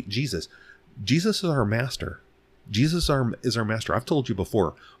they hate Jesus. Jesus is our master. Jesus is our master. I've told you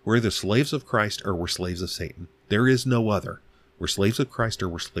before, we're either slaves of Christ or we're slaves of Satan. There is no other. We're slaves of Christ or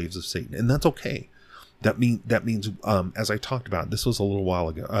we're slaves of Satan, and that's okay. That means, as I talked about, this was a little while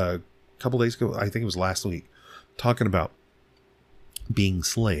ago, a couple days ago, I think it was last week, talking about being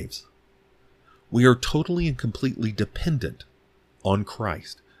slaves. We are totally and completely dependent on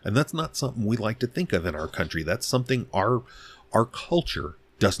Christ. And that's not something we like to think of in our country. That's something our culture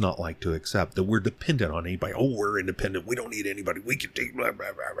does not like to accept, that we're dependent on anybody. Oh, we're independent. We don't need anybody. We can take blah,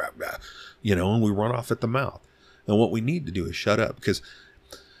 blah, blah, blah, blah. And we run off at the mouth. And what we need to do is shut up, because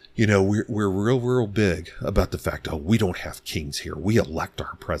we're real big about the fact, we don't have kings here. We elect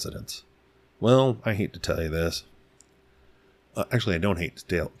our presidents. Well, I hate to tell you this. Actually, I don't hate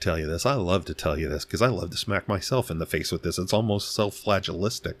to tell you this. I love to tell you this because I love to smack myself in the face with this. It's almost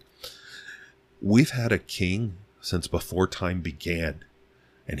self-flagellistic. We've had a king since before time began,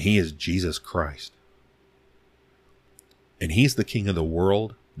 and he is Jesus Christ. And he's the king of the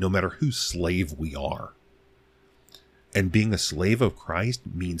world, no matter whose slave we are. And being a slave of Christ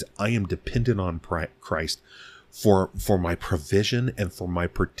means I am dependent on Christ for my provision and for my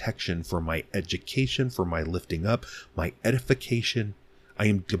protection, for my education, for my lifting up, my edification. I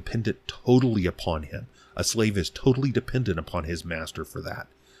am dependent totally upon him. A slave is totally dependent upon his master for that.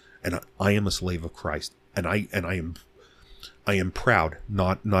 And I am a slave of Christ. And I am proud,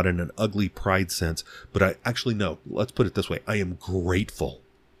 not in an ugly pride sense, but I actually know, let's put it this way. I am grateful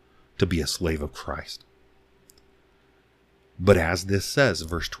to be a slave of Christ. But as this says,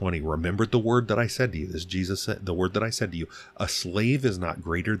 verse 20, remember the word that I said to you. This Jesus said, the word that I said to you, a slave is not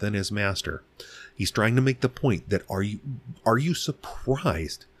greater than his master. He's trying to make the point that are you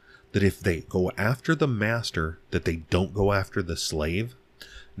surprised that if they go after the master, that they don't go after the slave?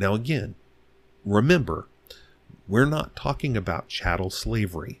 Now again, remember, we're not talking about chattel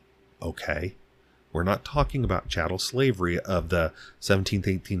slavery, okay? We're not talking about chattel slavery of the 17th,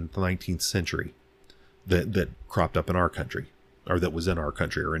 18th, 19th century. That cropped up in our country, or that was in our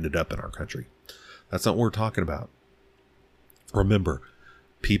country, or ended up in our country. That's not what we're talking about. Remember,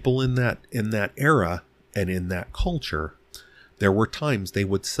 people in that era and in that culture, there were times they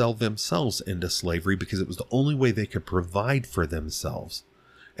would sell themselves into slavery because it was the only way they could provide for themselves.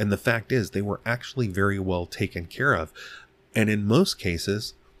 And the fact is, they were actually very well taken care of. And in most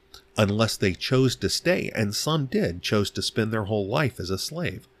cases, unless they chose to stay, and some did, chose to spend their whole life as a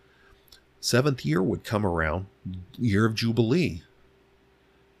slave, seventh year would come around, year of Jubilee,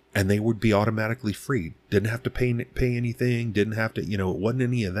 and they would be automatically freed. Didn't have to pay anything, didn't have to, it wasn't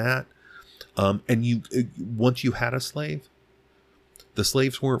any of that. And once you had a slave, the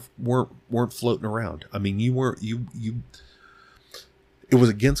slaves weren't floating around. I mean, it was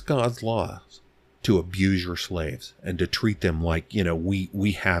against God's laws to abuse your slaves and to treat them like,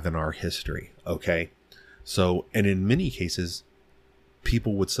 we have in our history. Okay. So, and in many cases,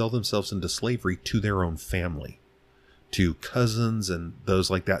 people would sell themselves into slavery to their own family, to cousins and those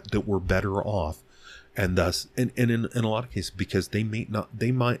like that were better off. And thus, and in a lot of cases, because they might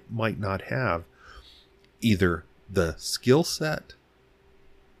not have either the skill set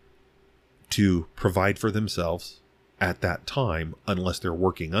to provide for themselves at that time, unless they're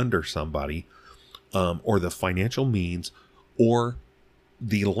working under somebody, or the financial means, or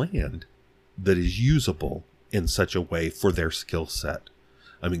the land that is usable in such a way for their skill set.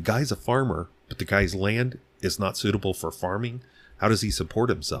 I mean, guy's a farmer, but the guy's land is not suitable for farming. How does he support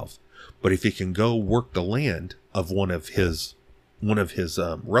himself? But if he can go work the land of one of his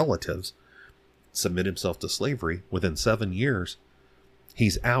relatives, submit himself to slavery, within 7 years,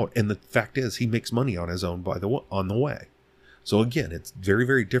 he's out. And the fact is, he makes money on his own on the way. So again, it's very,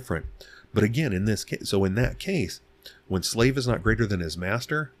 very different. But again, in that case, when slave is not greater than his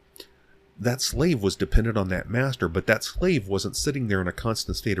master, that slave was dependent on that master, but that slave wasn't sitting there in a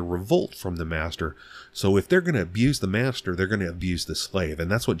constant state of revolt from the master. So if they're going to abuse the master, they're going to abuse the slave. And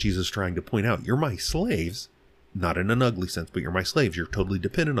that's what Jesus is trying to point out. You're my slaves, not in an ugly sense, but you're my slaves. You're totally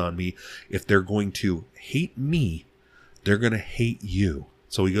dependent on me. If they're going to hate me, they're going to hate you.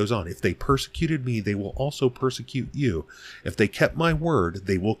 So he goes on, if they persecuted me, they will also persecute you. If they kept my word,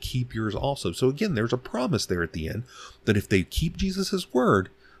 they will keep yours also. So again, there's a promise there at the end that if they keep Jesus' word,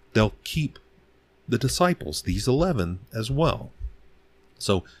 they'll keep the disciples, these 11 as well.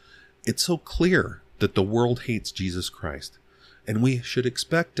 So it's so clear that the world hates Jesus Christ, and we should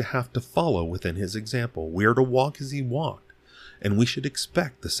expect to have to follow within his example. We are to walk as he walked, and we should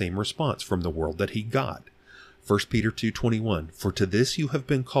expect the same response from the world that he got. 1 Peter 2:21, for to this you have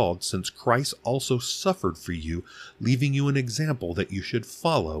been called, since Christ also suffered for you, leaving you an example that you should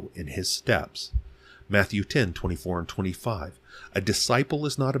follow in his steps. Matthew 10:24 and 25, a disciple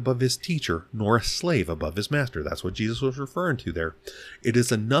is not above his teacher, nor a slave above his master. That's what Jesus was referring to there. It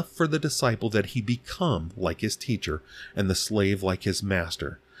is enough for the disciple that he become like his teacher, and the slave like his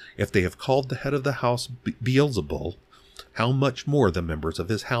master. If they have called the head of the house Beelzebul, how much more the members of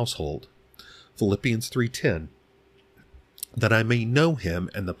his household? Philippians 3:10, that I may know him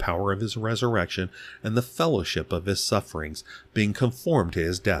and the power of his resurrection and the fellowship of his sufferings, being conformed to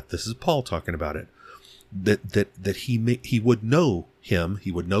his death. This is Paul talking about it. That he would know him,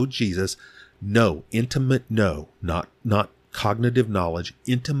 he would know Jesus, intimate not cognitive knowledge,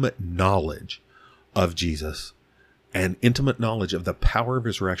 intimate knowledge of Jesus, and intimate knowledge of the power of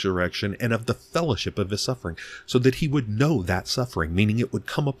his resurrection and of the fellowship of his suffering, so that he would know that suffering, meaning it would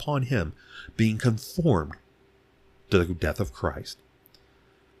come upon him, being conformed to the death of Christ.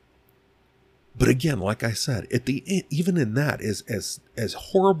 But again, like I said, even in that, as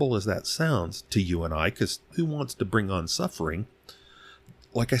horrible as that sounds to you and I, because who wants to bring on suffering?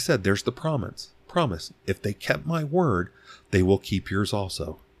 Like I said, there's the promise. If they kept my word, they will keep yours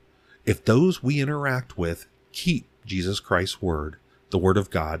also. If those we interact with keep Jesus Christ's word, the word of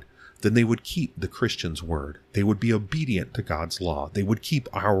God, then they would keep the Christian's word. They would be obedient to God's law. They would keep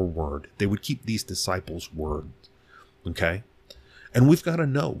our word. They would keep these disciples' words. Okay? And we've got to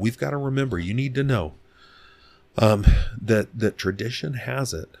know, we've got to remember, you need to know that tradition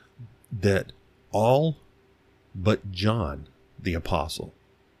has it that all but John the apostle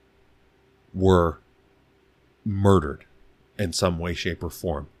were murdered in some way, shape, or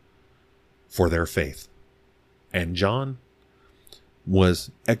form for their faith. And John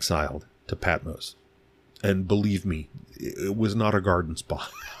was exiled to Patmos. And believe me, it was not a garden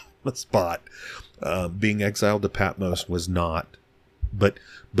spot. Being exiled to Patmos was not. But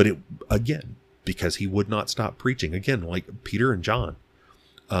it, again, because he would not stop preaching. Again, like Peter and John,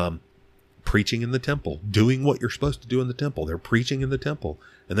 preaching in the temple, doing what you're supposed to do in the temple. They're preaching in the temple,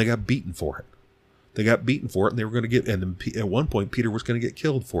 and they got beaten for it. And they were going to get, and then at one point, Peter was going to get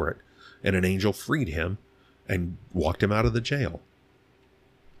killed for it. And an angel freed him and walked him out of the jail.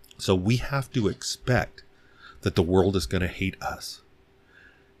 So we have to expect that the world is going to hate us.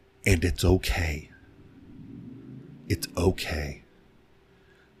 And it's okay. It's okay.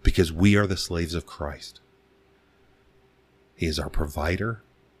 Because we are the slaves of Christ. He is our provider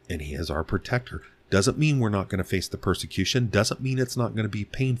and he is our protector. Doesn't mean we're not going to face the persecution. Doesn't mean it's not going to be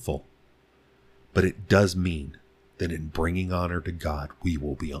painful. But it does mean that in bringing honor to God, we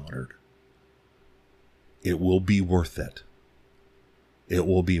will be honored. It will be worth it. It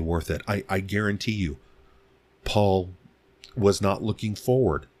will be worth it. I guarantee you, Paul was not looking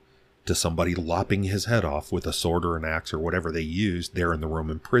forward to somebody lopping his head off with a sword or an axe or whatever they used there in the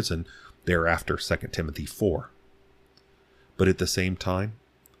Roman prison thereafter 2 Timothy 4. But at the same time,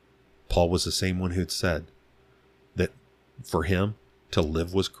 Paul was the same one who'd said that for him to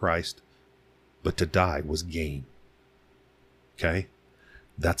live was Christ, but to die was gain. Okay?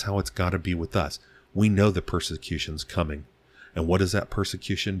 That's how it's got to be with us. We know the persecution's coming. And what does that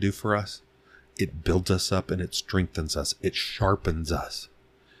persecution do for us? It builds us up and it strengthens us. It sharpens us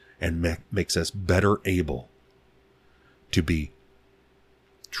and makes us better able to be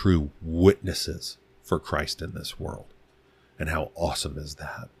true witnesses for Christ in this world. And how awesome is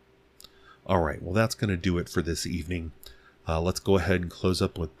that? All right, well, that's going to do it for this evening. Let's go ahead and close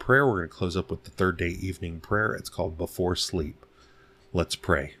up with prayer. We're going to close up with the third day evening prayer. It's called Before Sleep. Let's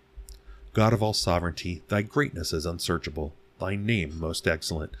pray. God of all sovereignty, thy greatness is unsearchable, thy name most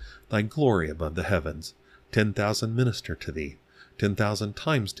excellent, thy glory above the heavens. 10,000 minister to thee, 10,000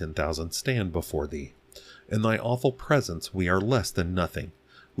 times 10,000 stand before thee. In thy awful presence we are less than nothing.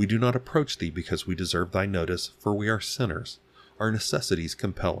 We do not approach thee because we deserve thy notice, for we are sinners. Our necessities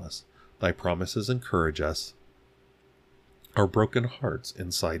compel us. Thy promises encourage us. Our broken hearts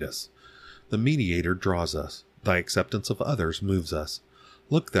incite us. The mediator draws us. Thy acceptance of others moves us.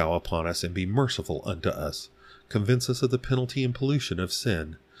 Look thou upon us and be merciful unto us. Convince us of the penalty and pollution of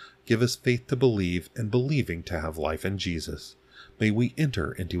sin. Give us faith to believe, and believing to have life in Jesus. May we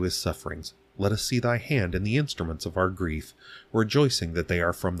enter into his sufferings. Let us see thy hand in the instruments of our grief, rejoicing that they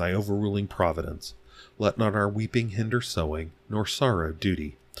are from thy overruling providence. Let not our weeping hinder sowing, nor sorrow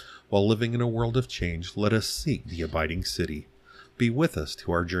duty. While living in a world of change, let us seek the abiding city. Be with us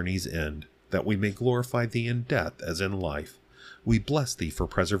to our journey's end, that we may glorify thee in death as in life. We bless thee for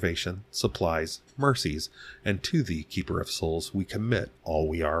preservation, supplies, mercies, and to thee, keeper of souls, we commit all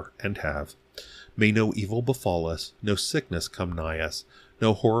we are and have. May no evil befall us, no sickness come nigh us,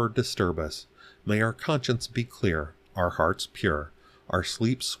 no horror disturb us. May our conscience be clear, our hearts pure, our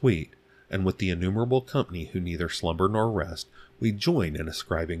sleep sweet, and with the innumerable company who neither slumber nor rest, we join in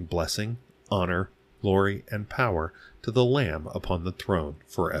ascribing blessing, honor, glory, and power to the Lamb upon the throne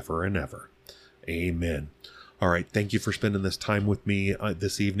forever and ever. Amen. All right, thank you for spending this time with me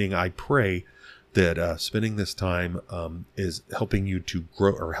this evening. I pray that spending this time is helping you to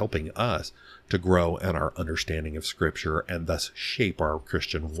grow, or helping us to grow in our understanding of Scripture, and thus shape our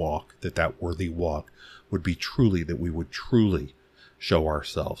Christian walk, that worthy walk would be truly, that we would truly show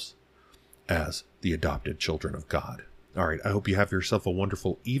ourselves as the adopted children of God. All right, I hope you have yourself a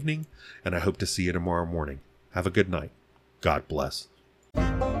wonderful evening, and I hope to see you tomorrow morning. Have a good night. God bless.